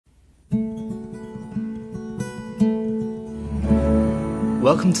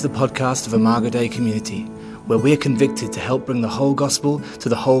Welcome to the podcast of Imago Dei Community, where we are convicted to help bring the whole gospel to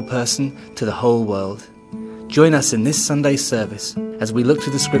the whole person, to the whole world. Join us in this Sunday's service as we look to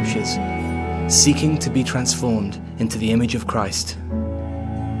the scriptures, seeking to be transformed into the image of Christ.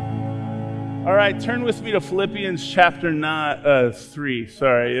 All right, turn with me to Philippians chapter 3.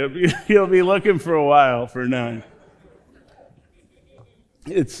 Sorry, you'll be looking for a while for 9.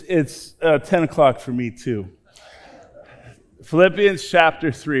 It's 10 o'clock for me too. Philippians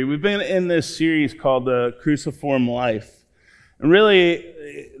chapter 3. We've been in this series called The Cruciform Life. And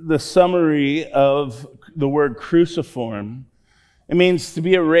really, the summary of the word cruciform, it means to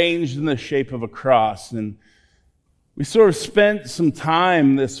be arranged in the shape of a cross. And we sort of spent some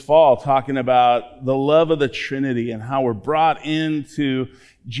time this fall talking about the love of the Trinity and how we're brought into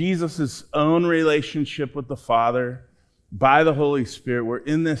Jesus' own relationship with the Father by the Holy Spirit. We're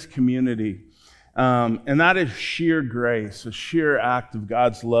in this community. And that is sheer grace, a sheer act of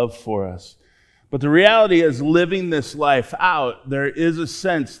God's love for us. But the reality is, living this life out, there is a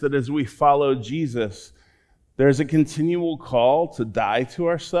sense that as we follow Jesus, there's a continual call to die to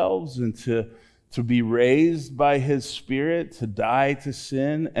ourselves and to be raised by His Spirit, to die to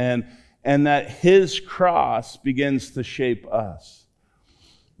sin, and that His cross begins to shape us.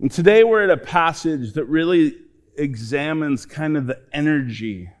 And today we're at a passage that really examines kind of the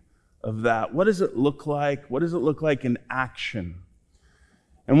energy of that. What does it look like? What does it look like in action?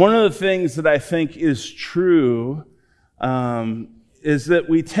 And one of the things that I think is true is that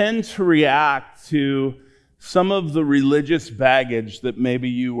we tend to react to some of the religious baggage that maybe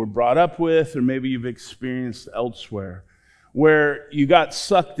you were brought up with or maybe you've experienced elsewhere, where you got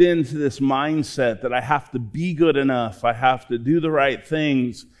sucked into this mindset that I have to be good enough, I have to do the right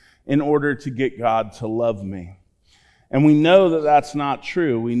things in order to get God to love me. And we know that that's not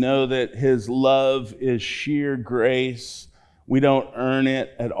true. We know that His love is sheer grace. We don't earn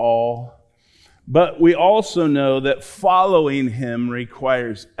it at all. But we also know that following Him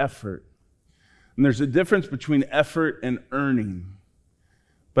requires effort. And there's a difference between effort and earning.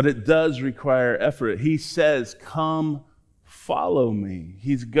 But it does require effort. He says, "Come, follow me."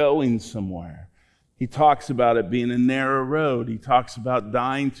 He's going somewhere. He talks about it being a narrow road. He talks about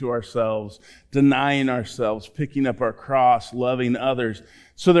dying to ourselves, denying ourselves, picking up our cross, loving others.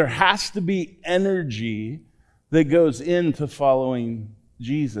 So there has to be energy that goes into following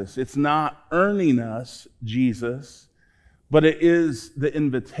Jesus. It's not earning us Jesus, but it is the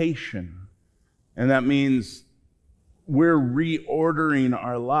invitation. And that means we're reordering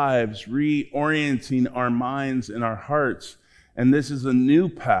our lives, reorienting our minds and our hearts. And this is a new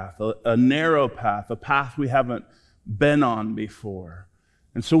path, a narrow path, a path we haven't been on before.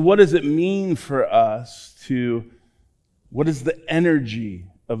 And so what does it mean for us what is the energy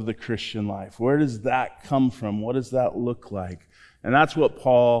of the Christian life? Where does that come from? What does that look like? And that's what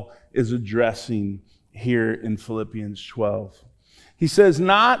Paul is addressing here in Philippians 12. He says,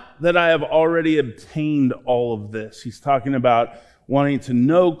 not that I have already obtained all of this. He's talking about wanting to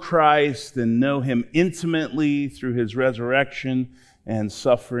know Christ and know Him intimately through His resurrection and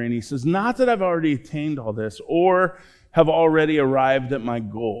suffering. He says, not that I've already attained all this or have already arrived at my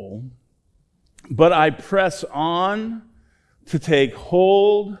goal, but I press on to take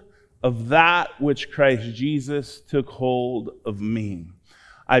hold of that which Christ Jesus took hold of me.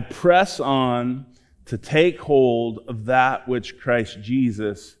 I press on to take hold of that which Christ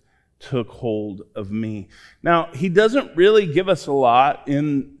Jesus took hold of me. Now, he doesn't really give us a lot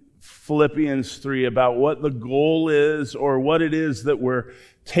in Philippians 3 about what the goal is or what it is that we're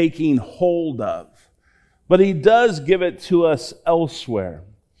taking hold of. But he does give it to us elsewhere.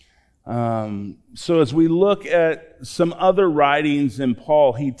 So as we look at some other writings in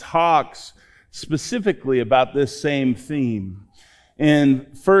Paul, he talks specifically about this same theme.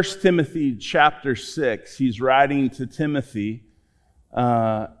 In 1 Timothy chapter 6, he's writing to Timothy,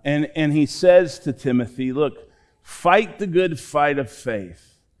 and he says to Timothy, look, fight the good fight of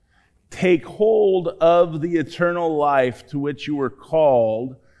faith. Take hold of the eternal life to which you were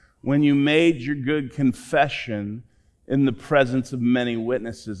called when you made your good confession in the presence of many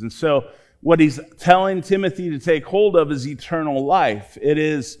witnesses. And so what he's telling Timothy to take hold of is eternal life. It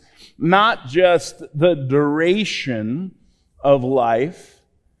is not just the duration of life,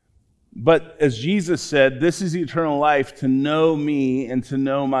 but as Jesus said, this is eternal life, to know me and to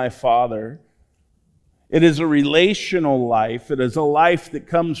know my Father. It is a relational life. It is a life that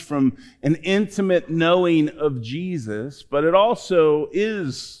comes from an intimate knowing of Jesus, but it also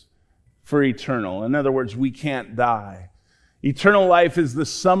is for eternal. In other words, we can't die. Eternal life is the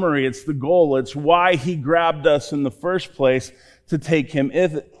summary. It's the goal. It's why He grabbed us in the first place, to take Him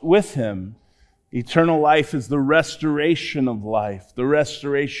with Him. Eternal life is the restoration of life, the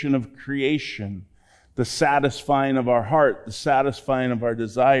restoration of creation, the satisfying of our heart, the satisfying of our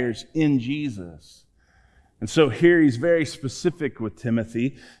desires in Jesus. And so here he's very specific with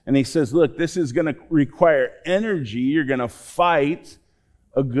Timothy, and he says, look, this is going to require energy. You're going to fight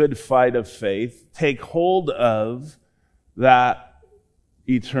a good fight of faith. Take hold of that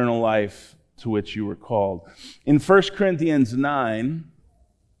eternal life to which you were called. In 1 Corinthians 9,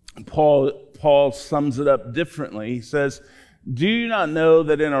 Paul sums it up differently. He says, do you not know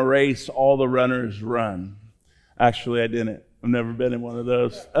that in a race all the runners run? Actually, I didn't. I've never been in one of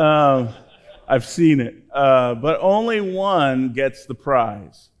those. I've seen it. But only one gets the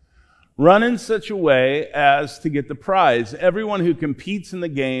prize. Run in such a way as to get the prize. Everyone who competes in the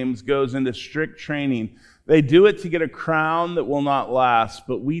games goes into strict training. They do it to get a crown that will not last,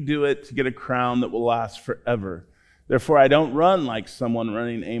 but we do it to get a crown that will last forever. Therefore, I don't run like someone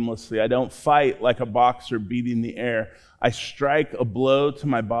running aimlessly. I don't fight like a boxer beating the air. I strike a blow to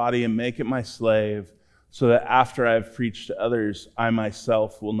my body and make it my slave, so that after I have preached to others, I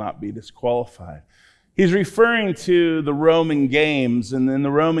myself will not be disqualified. He's referring to the Roman games, and in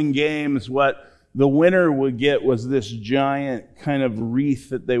the Roman games, what the winner would get was this giant kind of wreath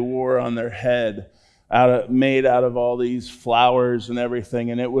that they wore on their head, made out of all these flowers and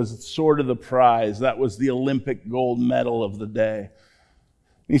everything, and it was sort of the prize. That was the Olympic gold medal of the day.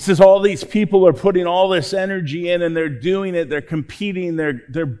 He says all these people are putting all this energy in, and they're doing it, they're competing,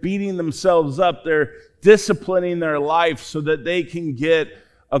 they're beating themselves up, they're disciplining their life so that they can get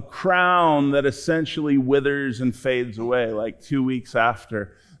a crown that essentially withers and fades away like 2 weeks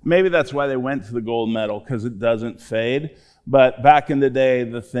after. Maybe that's why they went to the gold medal, because it doesn't fade. But back in the day,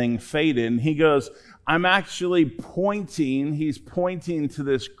 the thing faded. And he goes, I'm actually he's pointing to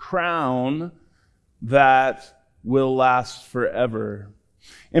this crown that will last forever.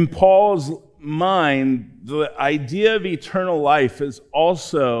 In Paul's mind, the idea of eternal life is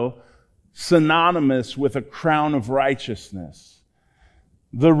also synonymous with a crown of righteousness.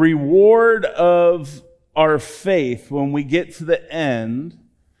 The reward of our faith when we get to the end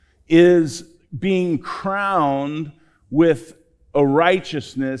is being crowned with a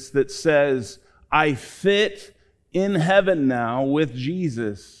righteousness that says, I fit in heaven now with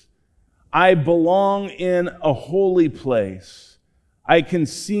Jesus. I belong in a holy place. I can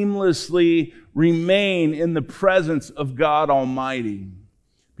seamlessly remain in the presence of God Almighty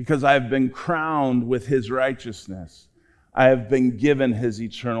because I have been crowned with His righteousness. I have been given His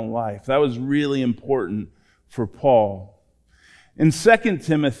eternal life. That was really important for Paul. In 2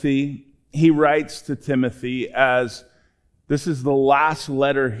 Timothy, he writes to Timothy as this is the last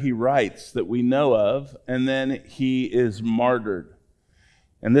letter he writes that we know of, and then he is martyred.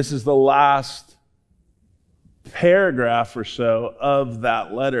 And this is the last paragraph or so of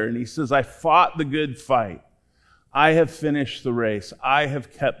that letter. And he says, I fought the good fight. I have finished the race. I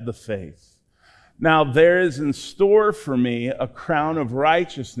have kept the faith. Now there is in store for me a crown of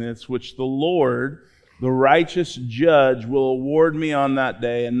righteousness, which the Lord, the righteous judge, will award me on that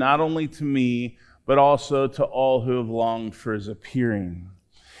day, and not only to me, but also to all who have longed for His appearing.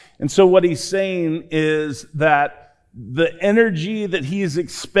 And so what he's saying is that the energy that he's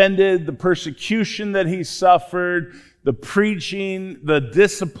expended, the persecution that he suffered, the preaching, the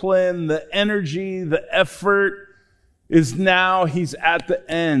discipline, the energy, the effort, is now he's at the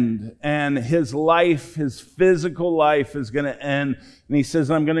end, and his life, his physical life is going to end. And he says,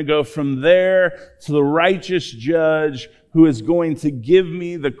 I'm going to go from there to the righteous judge who is going to give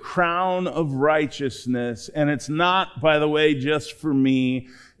me the crown of righteousness. And it's not, by the way, just for me.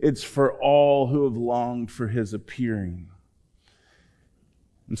 It's for all who have longed for His appearing.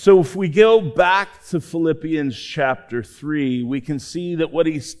 And so if we go back to Philippians chapter 3, we can see that what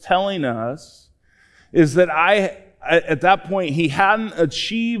he's telling us is that at that point, he hadn't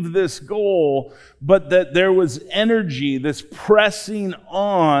achieved this goal, but that there was energy, this pressing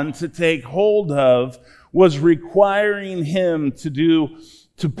on to take hold of, was requiring him to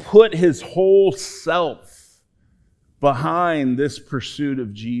put his whole self behind this pursuit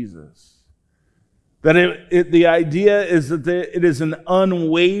of Jesus. That the idea is that it is an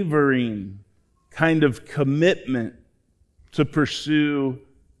unwavering kind of commitment to pursue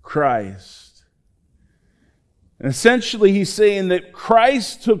Christ. And essentially, he's saying that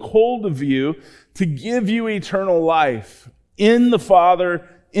Christ took hold of you to give you eternal life in the Father,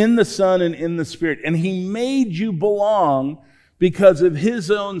 in the Son, and in the Spirit. And He made you belong because of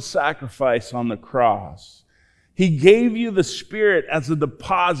His own sacrifice on the cross. He gave you the Spirit as a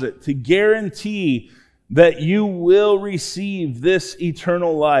deposit to guarantee that you will receive this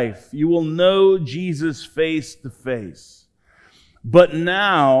eternal life. You will know Jesus face to face. But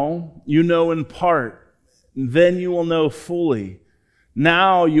now you know in part, then you will know fully.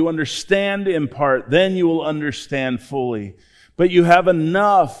 Now you understand in part, then you will understand fully. But you have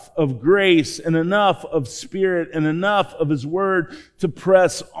enough of grace and enough of Spirit and enough of His Word to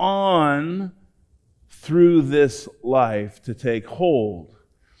press on through this life to take hold.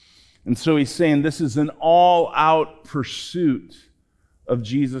 And so he's saying this is an all-out pursuit of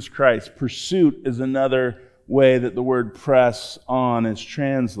Jesus Christ. Pursuit is another way that the word press on is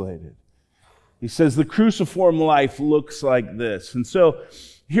translated. He says the cruciform life looks like this. And so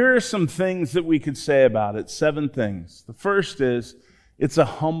here are some things that we could say about it. 7 things. The first is it's a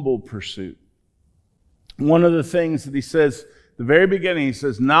humble pursuit. One of the things that he says at the very beginning, he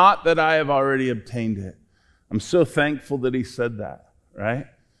says, not that I have already obtained it. I'm so thankful that he said that, right?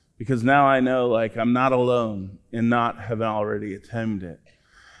 Because now I know, like, I'm not alone in not having already attained it.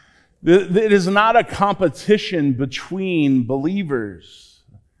 It is not a competition between believers.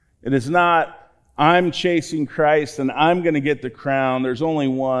 It is not, I'm chasing Christ and I'm going to get the crown. There's only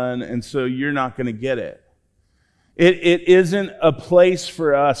one, and so you're not going to get it. It isn't a place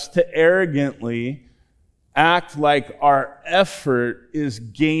for us to arrogantly act like our effort is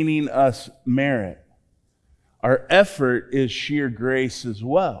gaining us merit. Our effort is sheer grace as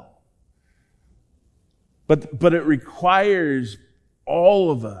well. But it requires all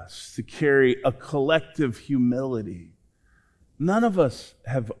of us to carry a collective humility. None of us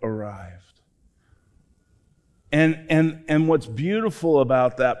have arrived. And what's beautiful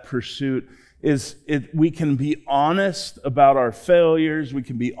about that pursuit is we can be honest about our failures. We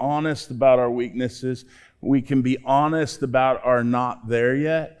can be honest about our weaknesses. We can be honest about our not there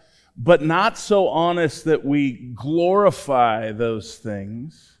yet, but not so honest that we glorify those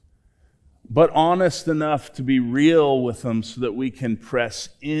things, but honest enough to be real with them so that we can press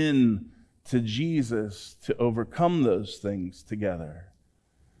in to Jesus to overcome those things together.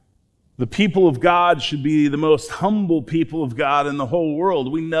 The people of God should be the most humble people of God in the whole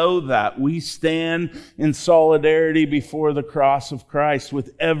world. We know that. We stand in solidarity before the cross of Christ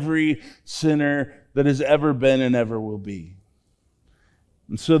with every sinner that has ever been and ever will be.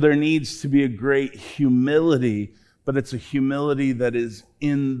 And so there needs to be a great humility, but it's a humility that is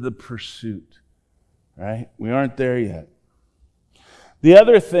in the pursuit, right? We aren't there yet. The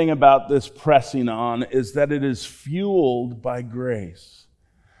other thing about this pressing on is that it is fueled by grace.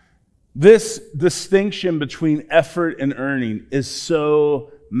 This distinction between effort and earning is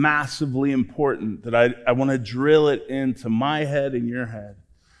so massively important that I want to drill it into my head and your head.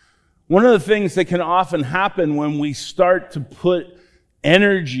 One of the things that can often happen when we start to put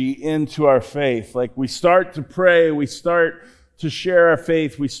energy into our faith, like we start to pray, we start to share our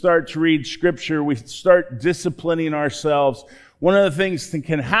faith, we start to read Scripture, we start disciplining ourselves, one of the things that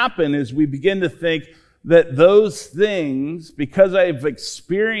can happen is we begin to think that those things, because I've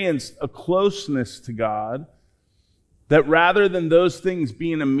experienced a closeness to God, that rather than those things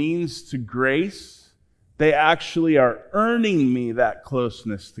being a means to grace, they actually are earning me that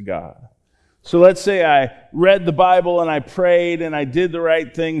closeness to God. So let's say I read the Bible and I prayed and I did the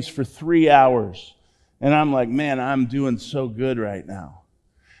right things for 3 hours. And I'm like, man, I'm doing so good right now.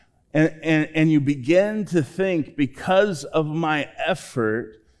 And you begin to think, because of my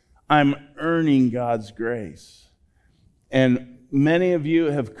effort, I'm earning God's grace. And many of you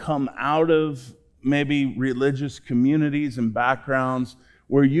have come out of maybe religious communities and backgrounds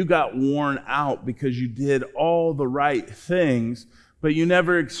where you got worn out because you did all the right things, but you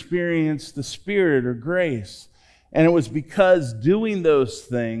never experienced the Spirit or grace. And it was because doing those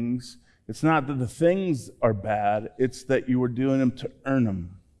things, it's not that the things are bad, it's that you were doing them,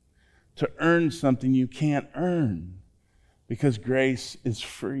 to earn something you can't earn, because grace is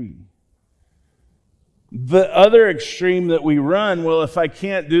free. The other extreme that we run, well, if I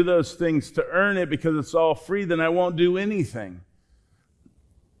can't do those things to earn it because it's all free, then I won't do anything.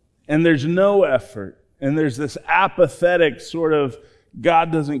 And there's no effort. And there's this apathetic sort of,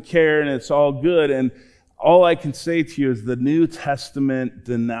 God doesn't care and it's all good. And all I can say to you is the New Testament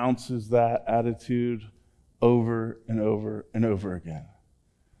denounces that attitude over and over and over again.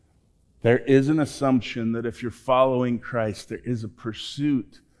 There is an assumption that if you're following Christ, there is a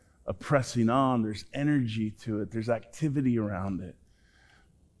pursuit, a pressing on, there's energy to it, there's activity around it.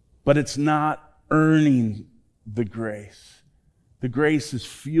 But it's not earning the grace. The grace is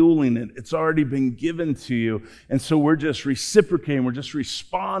fueling it. It's already been given to you. And so we're just reciprocating, we're just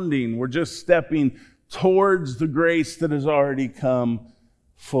responding, we're just stepping towards the grace that has already come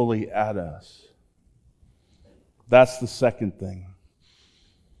fully at us. That's the second thing.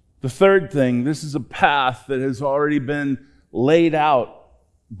 The third thing, this is a path that has already been laid out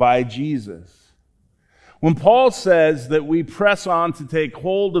by Jesus. When Paul says that we press on to take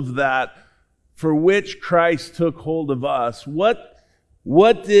hold of that for which Christ took hold of us, what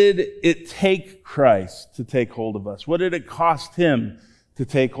did it take Christ to take hold of us? What did it cost him to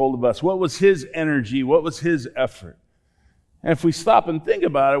take hold of us? What was his energy? What was his effort? And if we stop and think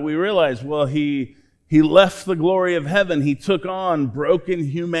about it, we realize, well, he left the glory of heaven. He took on broken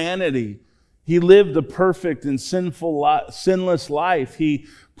humanity. He lived a perfect and sinless life. He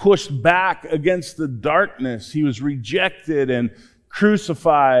pushed back against the darkness. He was rejected and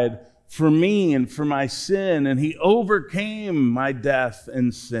crucified for me and for my sin. And he overcame my death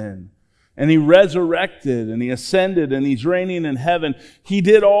and sin. And he resurrected and he ascended and he's reigning in heaven. He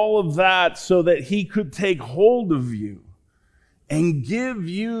did all of that so that he could take hold of you and give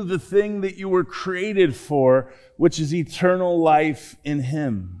you the thing that you were created for, which is eternal life in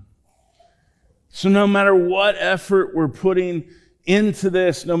him. So no matter what effort we're putting into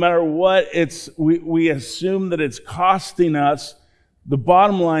this, no matter what we assume that it's costing us, the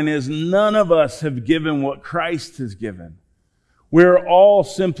bottom line is none of us have given what Christ has given. We're all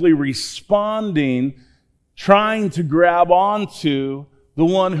simply responding, trying to grab onto the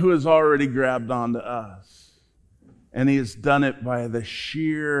one who has already grabbed onto us. And he has done it by the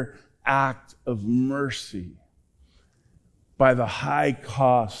sheer act of mercy, by the high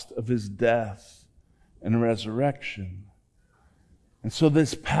cost of his death and resurrection. And so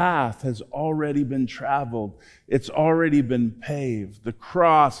this path has already been traveled. It's already been paved. The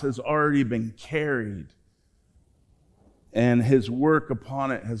cross has already been carried. And his work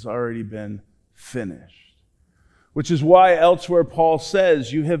upon it has already been finished. Which is why elsewhere Paul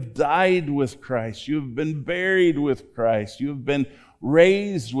says, you have died with Christ. You have been buried with Christ. You have been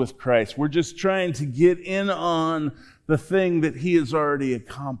raised with Christ. We're just trying to get in on the thing that he has already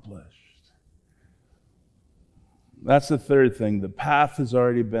accomplished. That's the third thing. The path has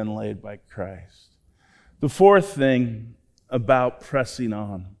already been laid by Christ. The fourth thing about pressing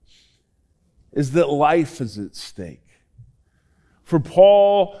on is that life is at stake. For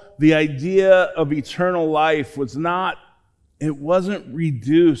Paul, the idea of eternal life wasn't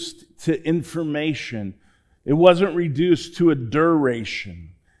reduced to information. It wasn't reduced to a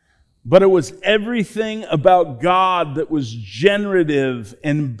duration. But it was everything about God that was generative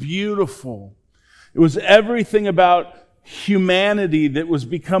and beautiful. It was everything about humanity that was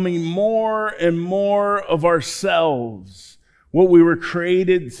becoming more and more of ourselves, what we were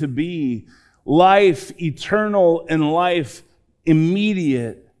created to be. Life eternal and life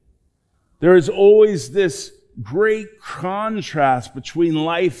immediate. There is always this great contrast between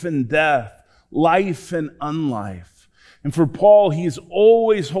life and death, life and unlife. And for Paul, he's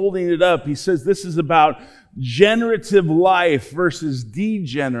always holding it up. He says this is about generative life versus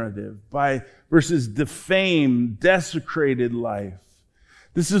degenerative, versus defamed, desecrated life.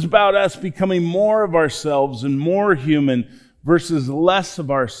 This is about us becoming more of ourselves and more human versus less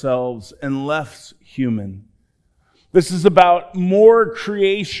of ourselves and less human. This is about more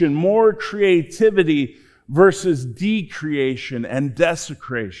creation, more creativity versus decreation and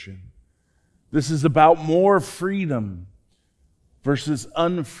desecration. This is about more freedom versus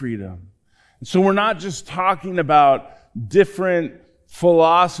unfreedom. And so we're not just talking about different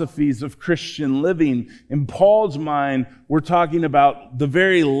philosophies of Christian living. In Paul's mind, we're talking about the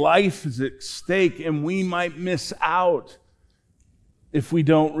very life is at stake, and we might miss out if we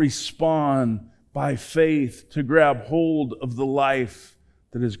don't respond by faith to grab hold of the life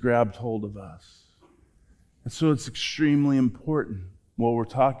that has grabbed hold of us. And so it's extremely important what we're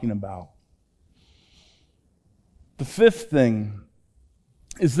talking about. The fifth thing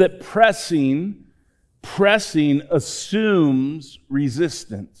is that pressing assumes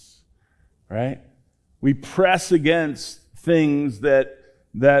resistance, right? We press against things that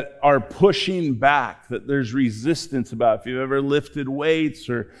are pushing back, that there's resistance about. If you've ever lifted weights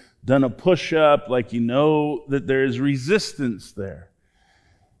or done a push-up, like you know that there is resistance there.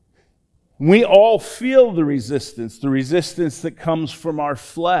 We all feel the resistance that comes from our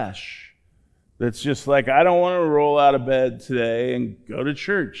flesh. That's just like, I don't want to roll out of bed today and go to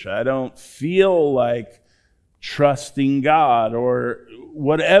church. I don't feel like trusting God, or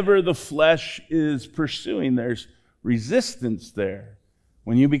whatever the flesh is pursuing. There's resistance there.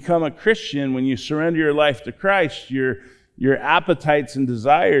 When you become a Christian, when you surrender your life to Christ, your appetites and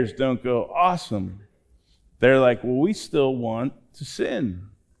desires don't go, awesome. They're like, well, we still want to sin.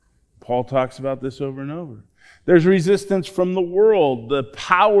 Paul talks about this over and over. There's resistance from the world, the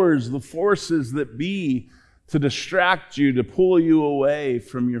powers, the forces that be to distract you, to pull you away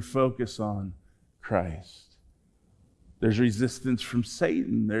from your focus on Christ. There's resistance from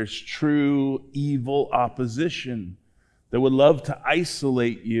Satan. There's true evil opposition that would love to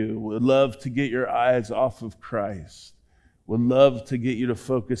isolate you, would love to get your eyes off of Christ, would love to get you to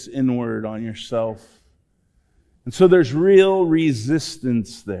focus inward on yourself. And so there's real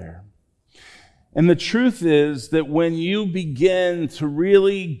resistance there. And the truth is that when you begin to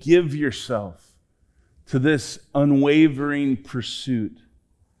really give yourself to this unwavering pursuit,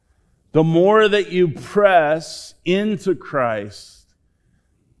 the more that you press into Christ,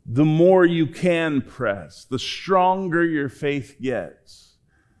 the more you can press, the stronger your faith gets.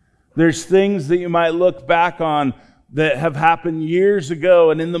 There's things that you might look back on that have happened years ago,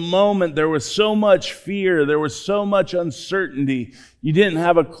 and in the moment there was so much fear, there was so much uncertainty. You didn't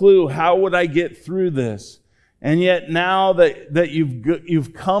have a clue, how would I get through this? And yet now that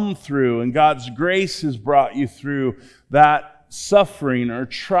you've come through and God's grace has brought you through that suffering or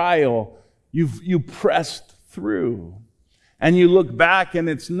trial, you pressed through. And you look back and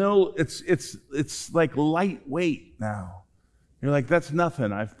it's like lightweight now. You're like, that's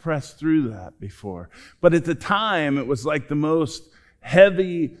nothing. I've pressed through that before. But at the time, it was like the most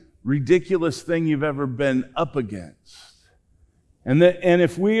heavy, ridiculous thing you've ever been up against. And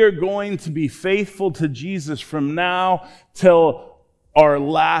if we are going to be faithful to Jesus from now till our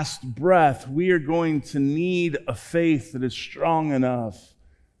last breath, we are going to need a faith that is strong enough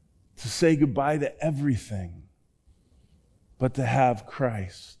to say goodbye to everything, but to have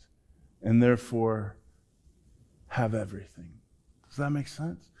Christ, and therefore have everything. Does that make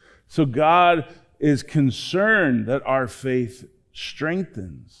sense? So God is concerned that our faith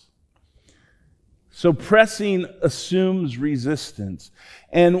strengthens. So pressing assumes resistance.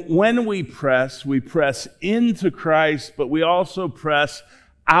 And when we press into Christ, but we also press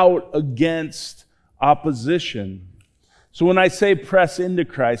out against opposition. So when I say press into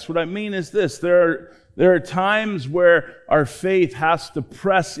Christ, what I mean is this: there are times where our faith has to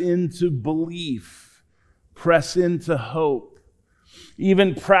press into belief, press into hope.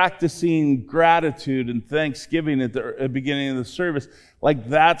 Even practicing gratitude and thanksgiving at the beginning of the service, like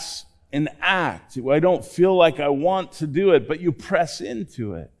that's an act. I don't feel like I want to do it, but you press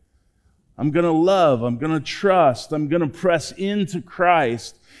into it. I'm going to love, I'm going to trust, I'm going to press into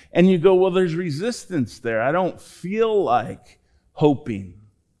Christ. And you go, well, there's resistance there. I don't feel like hoping.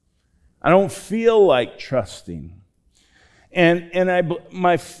 I don't feel like trusting. And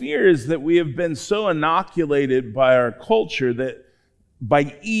my fear is that we have been so inoculated by our culture that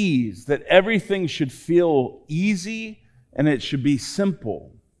by ease, that everything should feel easy and it should be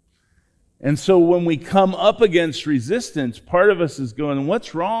simple. And so when we come up against resistance, part of us is going,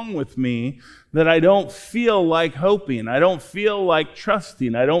 what's wrong with me that I don't feel like hoping? I don't feel like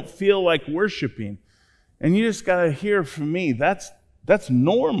trusting. I don't feel like worshiping. And you just got to hear from me. That's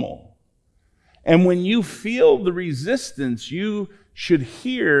normal. And when you feel the resistance, you should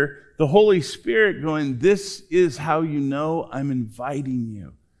hear the Holy Spirit going, this is how you know I'm inviting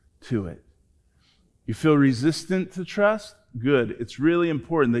you to it. You feel resistant to trust? Good. It's really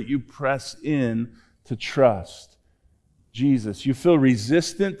important that you press in to trust Jesus. You feel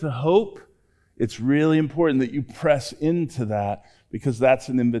resistant to hope? It's really important that you press into that, because that's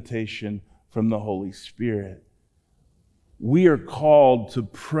an invitation from the Holy Spirit. We are called to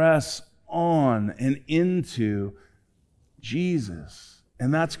press on and into Jesus.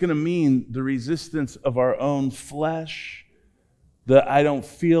 And that's going to mean the resistance of our own flesh, the I don't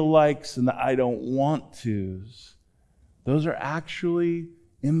feel likes and the I don't want tos. Those are actually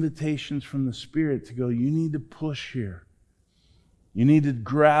invitations from the Spirit to go, you need to push here. You need to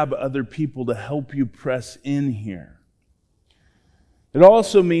grab other people to help you press in here. It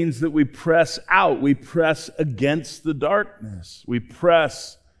also means that we press out. We press against the darkness. We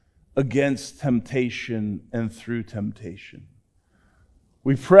press against temptation and through temptation.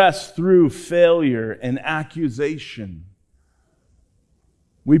 We press through failure and accusation.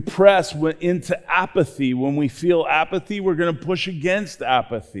 We press into apathy. When we feel apathy, we're going to push against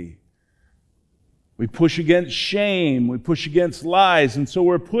apathy. We push against shame. We push against lies. And so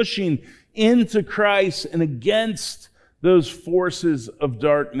we're pushing into Christ and against those forces of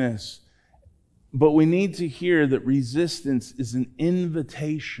darkness. But we need to hear that resistance is an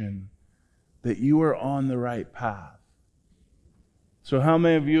invitation that you are on the right path. So how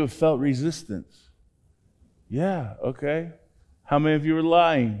many of you have felt resistance? Yeah, okay. How many of you are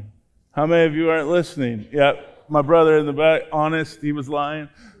lying? How many of you aren't listening? Yeah, my brother in the back, honest, he was lying.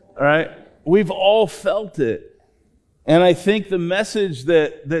 All right? We've all felt it. And I think the message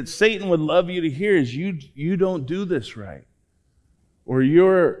that Satan would love you to hear is you don't do this right. Or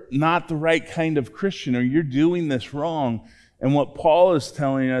you're not the right kind of Christian, or you're doing this wrong. And what Paul is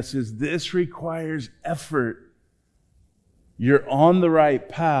telling us is this requires effort. you're on the right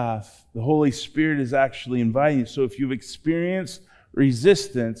path. The Holy Spirit is actually inviting you. So if you've experienced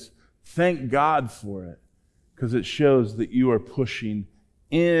resistance, thank God for it, because it shows that you are pushing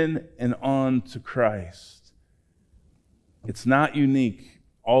in and on to Christ. It's not unique.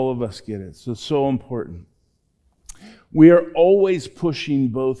 All of us get it. So it's so important. We are always pushing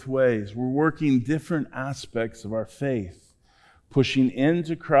both ways. We're working different aspects of our faith. Pushing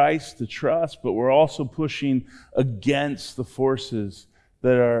into Christ to trust, but we're also pushing against the forces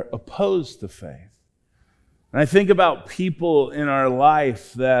that are opposed to faith. And I think about people in our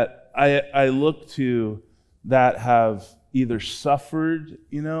life that I look to that have either suffered,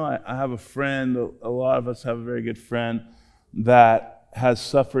 I have a friend, a lot of us have a very good friend that has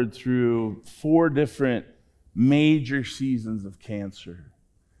suffered through 4 different major seasons of cancer.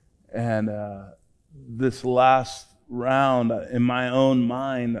 And this last round, in my own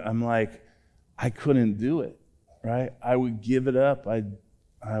mind, I'm like, I couldn't do it, right? I would give it up. I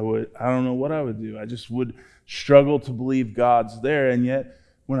don't know what I would do. I just would struggle to believe God's there. And yet,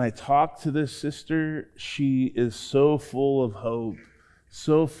 when I talk to this sister, she is so full of hope,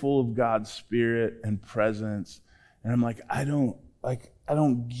 so full of God's Spirit and presence. And I'm like, I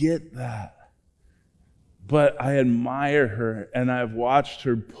don't get that. But I admire her, and I've watched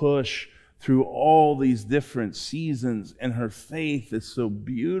her push through all these different seasons, and her faith is so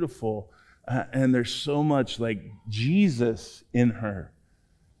beautiful, and there's so much like Jesus in her.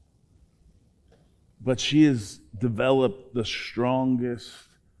 But she has developed the strongest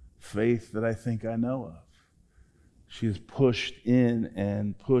faith that I think I know of. She has pushed in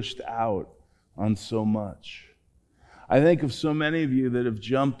and pushed out on so much. I think of so many of you that have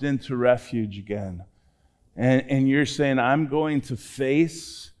jumped into refuge again. And you're saying, I'm going to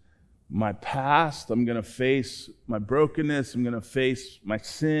face my past. I'm going to face my brokenness. I'm going to face my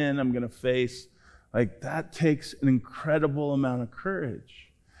sin. I'm going to face, that takes an incredible amount of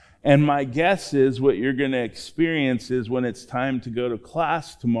courage. And my guess is what you're going to experience is when it's time to go to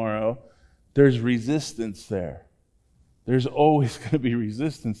class tomorrow, there's resistance there. There's always going to be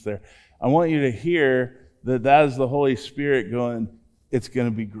resistance there. I want you to hear that is the Holy Spirit going, it's going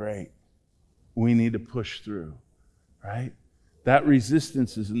to be great. We need to push through, right? That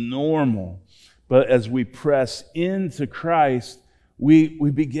resistance is normal. But as we press into Christ, we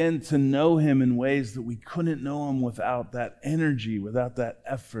begin to know Him in ways that we couldn't know Him without that energy, without that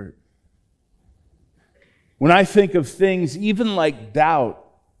effort. When I think of things, even like doubt,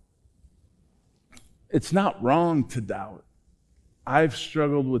 it's not wrong to doubt. I've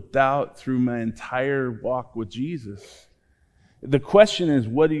struggled with doubt through my entire walk with Jesus. The question is,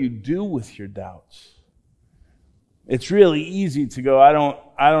 what do you do with your doubts? It's really easy to go, I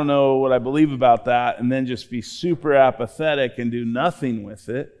don't know what I believe about that, and then just be super apathetic and do nothing with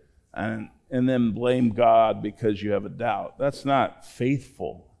it, and then blame God because you have a doubt. That's not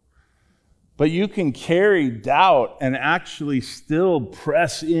faithful. But you can carry doubt and actually still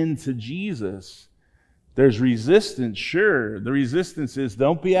press into Jesus. There's resistance, sure. The resistance is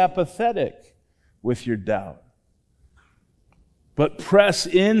don't be apathetic with your doubt. But press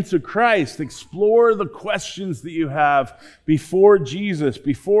into Christ. Explore the questions that you have before Jesus,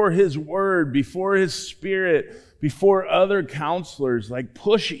 before His Word, before His Spirit, before other counselors.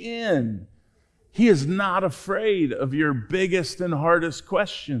 Push in. He is not afraid of your biggest and hardest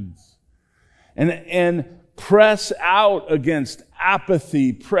questions. And press out against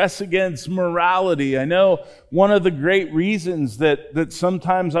apathy, press against morality. I know one of the great reasons that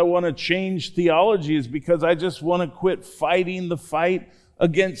sometimes I want to change theology is because I just want to quit fighting the fight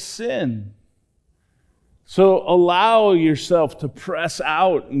against sin. So allow yourself to press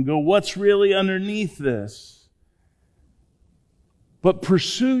out and go, what's really underneath this? But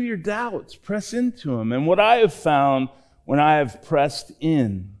pursue your doubts, press into them. And what I have found when I have pressed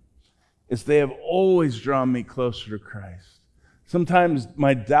in is they have always drawn me closer to Christ. Sometimes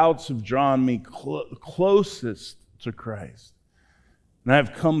my doubts have drawn me closest to Christ. And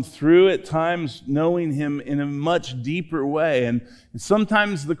I've come through at times knowing Him in a much deeper way. And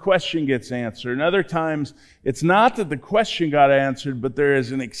sometimes the question gets answered. And other times it's not that the question got answered, but there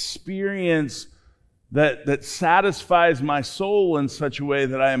is an experience that satisfies my soul in such a way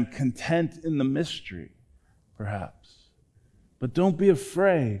that I am content in the mystery, perhaps. But don't be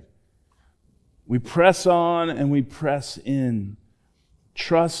afraid. We press on and we press in,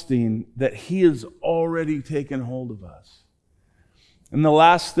 trusting that He has already taken hold of us. And the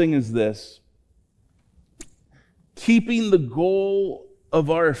last thing is this: keeping the goal of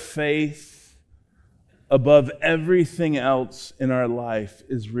our faith above everything else in our life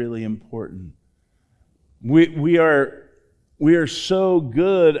is really important. We are we are so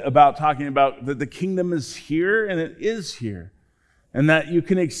good about talking about that the kingdom is here, and it is here. And that you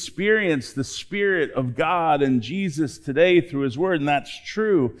can experience the Spirit of God and Jesus today through His Word, and that's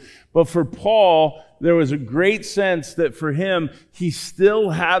true. But for Paul, there was a great sense that for him, he still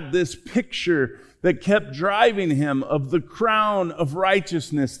had this picture that kept driving him of the crown of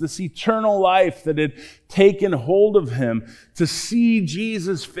righteousness, this eternal life that had taken hold of him, to see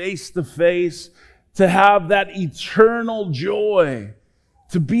Jesus face to face, to have that eternal joy,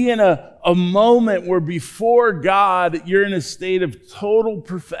 to be in a moment where before God, you're in a state of total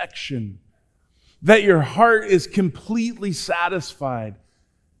perfection, that your heart is completely satisfied,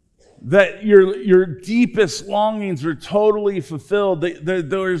 that your deepest longings are totally fulfilled.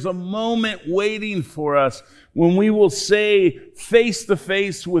 There's a moment waiting for us when we will say face to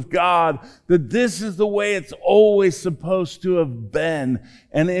face with God that this is the way it's always supposed to have been,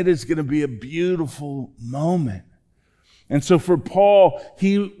 and it is going to be a beautiful moment. And so for Paul,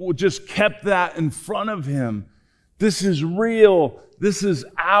 he just kept that in front of him. This is real. This is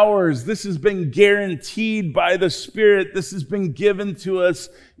ours. This has been guaranteed by the Spirit. This has been given to us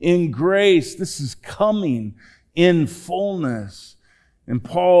in grace. This is coming in fullness. And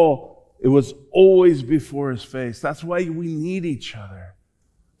Paul, it was always before his face. That's why we need each other.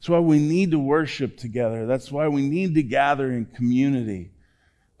 That's why we need to worship together. That's why we need to gather in community.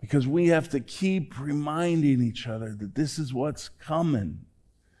 Because we have to keep reminding each other that this is what's coming,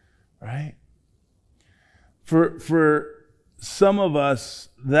 right? For some of us,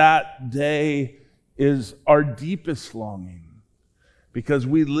 that day is our deepest longing because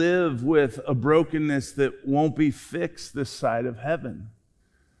we live with a brokenness that won't be fixed this side of heaven.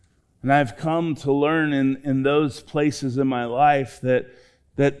 And I've come to learn in those places in my life that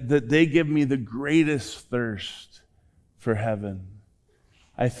they give me the greatest thirst for heaven.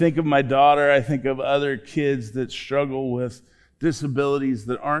 I think of my daughter, I think of other kids that struggle with disabilities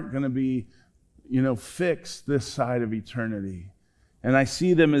that aren't going to be, fixed this side of eternity. And I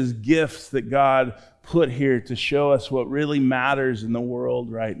see them as gifts that God put here to show us what really matters in the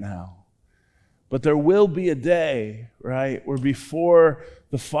world right now. But there will be a day, right, where before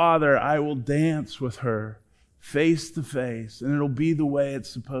the Father, I will dance with her face to face, and it'll be the way it's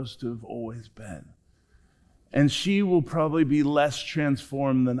supposed to have always been. And she will probably be less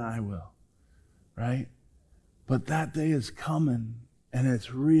transformed than I will, right? But that day is coming, and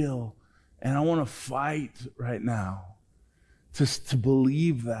it's real. And I want to fight right now to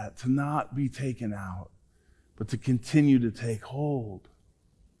believe that, to not be taken out, but to continue to take hold.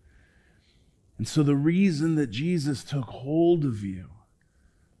 And so the reason that Jesus took hold of you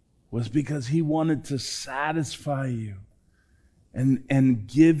was because He wanted to satisfy you and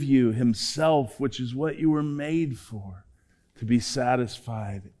give you Himself, which is what you were made for, to be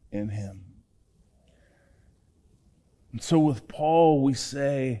satisfied in Him. And so with Paul, we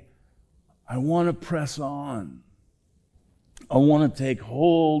say, I want to press on. I want to take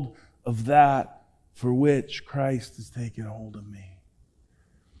hold of that for which Christ has taken hold of me.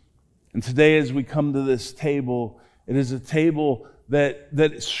 And today as we come to this table, it is a table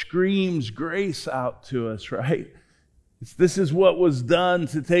that screams grace out to us, right? This is what was done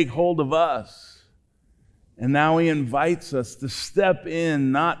to take hold of us. And now He invites us to step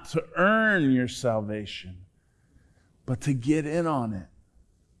in, not to earn your salvation, but to get in on it.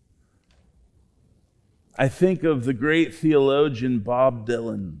 I think of the great theologian Bob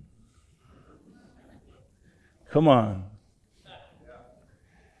Dylan. Come on.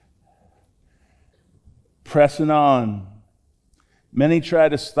 Pressing on. Many try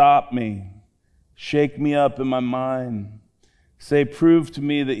to stop me, shake me up in my mind, say, prove to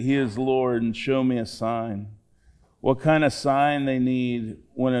me that He is Lord and show me a sign. What kind of sign they need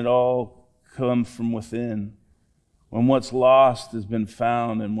when it all comes from within, when what's lost has been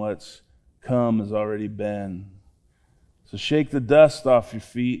found and what's come has already been. So shake the dust off your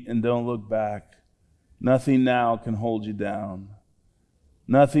feet and don't look back. Nothing now can hold you down.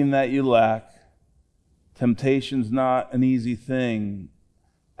 Nothing that you lack. Temptation's not an easy thing.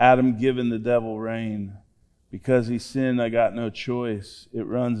 Adam giving the devil rein. Because he sinned, I got no choice. It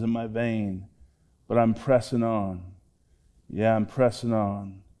runs in my vein. But I'm pressing on. Yeah, I'm pressing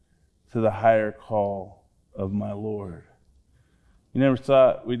on to the higher call of my Lord. You never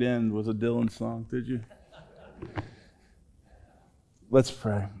thought we'd end with a Dylan song, did you? Let's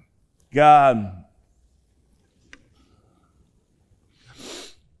pray. God,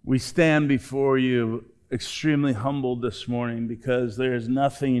 we stand before You extremely humbled this morning because there is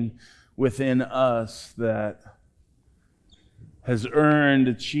nothing within us that has earned,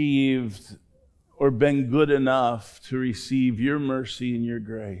 achieved, or been good enough to receive Your mercy and Your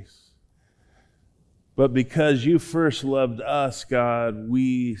grace. But because you first loved us, God,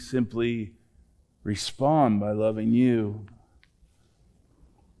 we simply respond by loving you.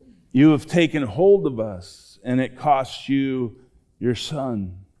 You have taken hold of us, and it cost you your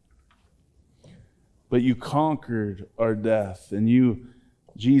Son. But you conquered our death, and you,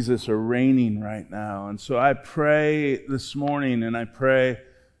 Jesus, are reigning right now. And so I pray this morning, and I pray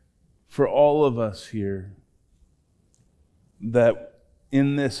for all of us here, that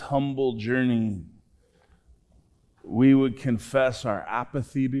in this humble journey, we would confess our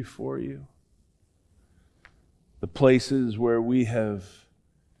apathy before you. The places where we have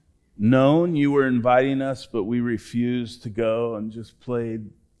known you were inviting us, but we refused to go and just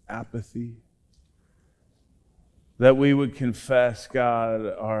played apathy. That we would confess, God,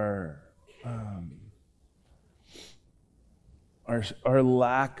 our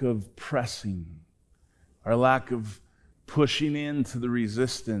lack of pressing, our lack of pushing into the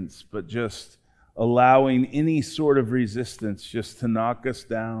resistance, but just allowing any sort of resistance just to knock us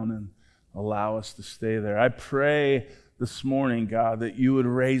down and allow us to stay there. I pray this morning, God, that you would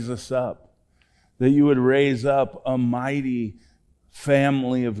raise us up, that you would raise up a mighty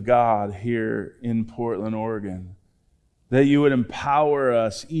family of God here in Portland, Oregon, that you would empower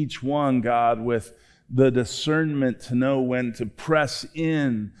us, each one, God, with the discernment to know when to press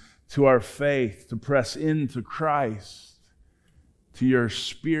in to our faith, to press into Christ, to your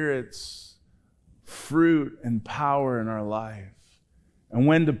Spirit's fruit and power in our life. And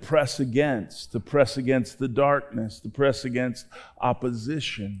when to press against the darkness, to press against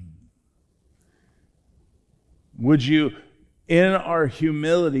opposition. Would you, in our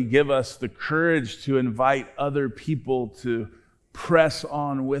humility, give us the courage to invite other people to press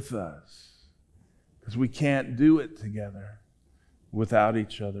on with us? Because we can't do it together without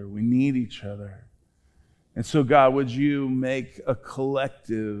each other. We need each other. And so, God, would you make a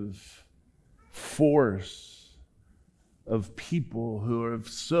collective force of people who have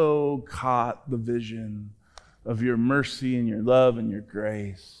so caught the vision of your mercy and your love and your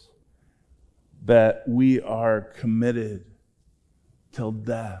grace that we are committed till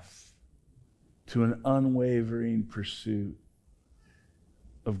death to an unwavering pursuit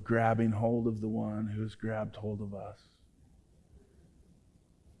of grabbing hold of the one who has grabbed hold of us.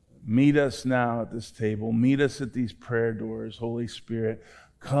 Meet us now at this table. Meet us at these prayer doors, Holy Spirit.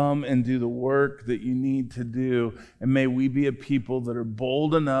 Come and do the work that you need to do. And may we be a people that are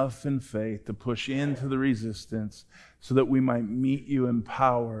bold enough in faith to push into the resistance so that we might meet you in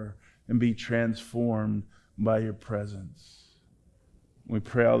power and be transformed by your presence. We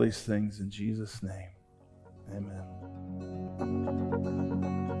pray all these things in Jesus' name. Amen.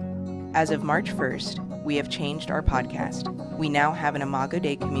 As of March 1st, we have changed our podcast. We now have an Imago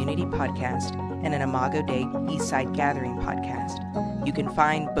Dei Community Podcast and an Imago Dei Eastside Gathering Podcast. You can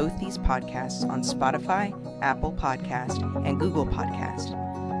find both these podcasts on Spotify, Apple Podcast, and Google Podcast.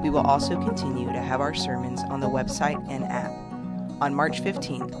 We will also continue to have our sermons on the website and app. On March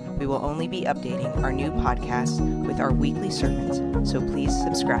 15th, we will only be updating our new podcasts with our weekly sermons, so please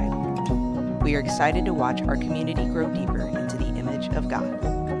subscribe. We are excited to watch our community grow deeper into the image of God.